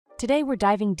Today we're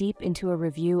diving deep into a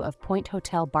review of Point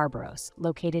Hotel Barbaros,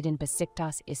 located in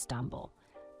Besiktas, Istanbul.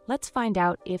 Let's find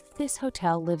out if this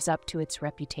hotel lives up to its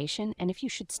reputation and if you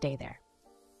should stay there.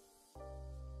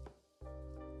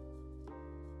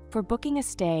 For booking a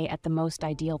stay at the most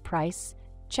ideal price,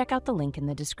 check out the link in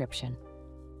the description.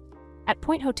 At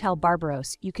Point Hotel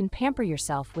Barbaros, you can pamper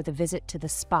yourself with a visit to the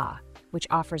spa, which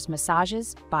offers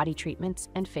massages, body treatments,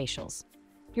 and facials.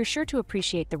 You're sure to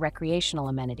appreciate the recreational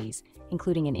amenities,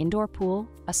 including an indoor pool,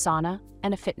 a sauna,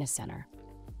 and a fitness center.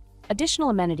 Additional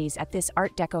amenities at this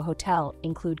Art Deco hotel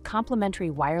include complimentary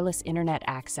wireless internet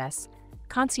access,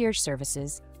 concierge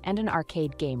services, and an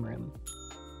arcade game room.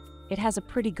 It has a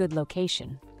pretty good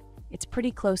location. It's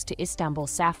pretty close to Istanbul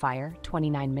Sapphire,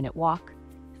 29-minute walk,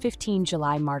 15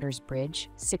 July Martyrs Bridge,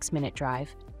 6-minute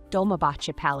drive,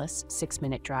 Dolmabahce Palace,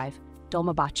 6-minute drive,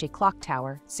 Dolmabahce Clock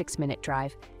Tower, 6-minute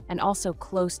drive, and also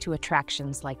close to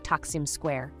attractions like Taksim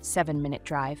Square, 7-minute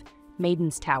drive,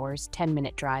 Maiden's Towers,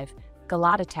 10-minute drive,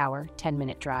 Galata Tower,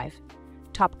 10-minute drive,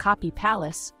 Topkapi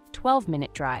Palace,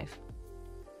 12-minute drive.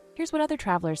 Here's what other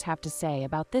travelers have to say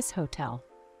about this hotel.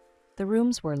 The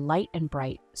rooms were light and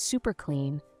bright, super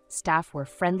clean, staff were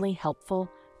friendly, helpful,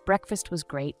 breakfast was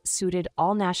great, suited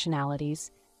all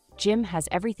nationalities, gym has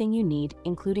everything you need,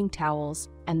 including towels,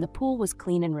 and the pool was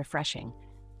clean and refreshing.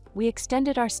 We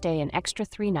extended our stay an extra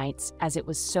 3 nights as it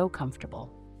was so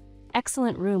comfortable.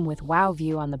 Excellent room with wow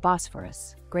view on the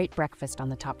Bosphorus, great breakfast on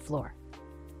the top floor.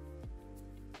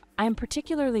 I am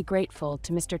particularly grateful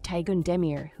to Mr. Taygun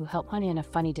Demir, who helped me in a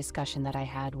funny discussion that I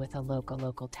had with a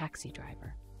local taxi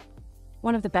driver.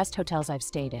 One of the best hotels I've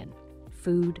stayed in.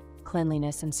 Food,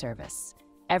 cleanliness, and service.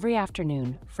 Every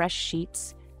afternoon, fresh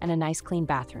sheets, and a nice clean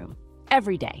bathroom.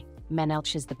 Every day,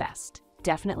 Menelch is the best.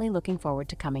 Definitely looking forward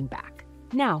to coming back.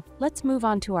 Now, let's move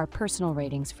on to our personal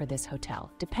ratings for this hotel,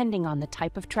 depending on the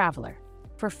type of traveler.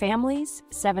 For families,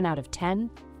 7 out of 10.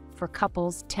 For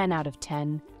couples, 10 out of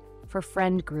 10. For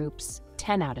friend groups,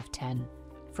 10 out of 10.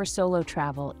 For solo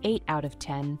travel, 8 out of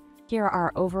 10. Here are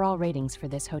our overall ratings for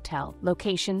this hotel.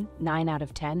 Location, 9 out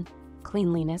of 10.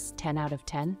 Cleanliness, 10 out of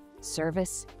 10.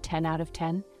 Service, 10 out of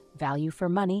 10. Value for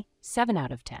money, 7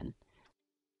 out of 10.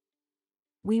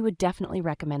 We would definitely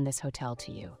recommend this hotel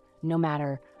to you, no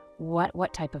matter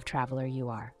what type of traveler you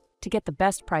are. To get the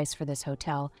best price for this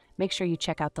hotel, make sure you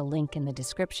check out the link in the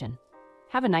description.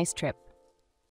 Have a nice trip.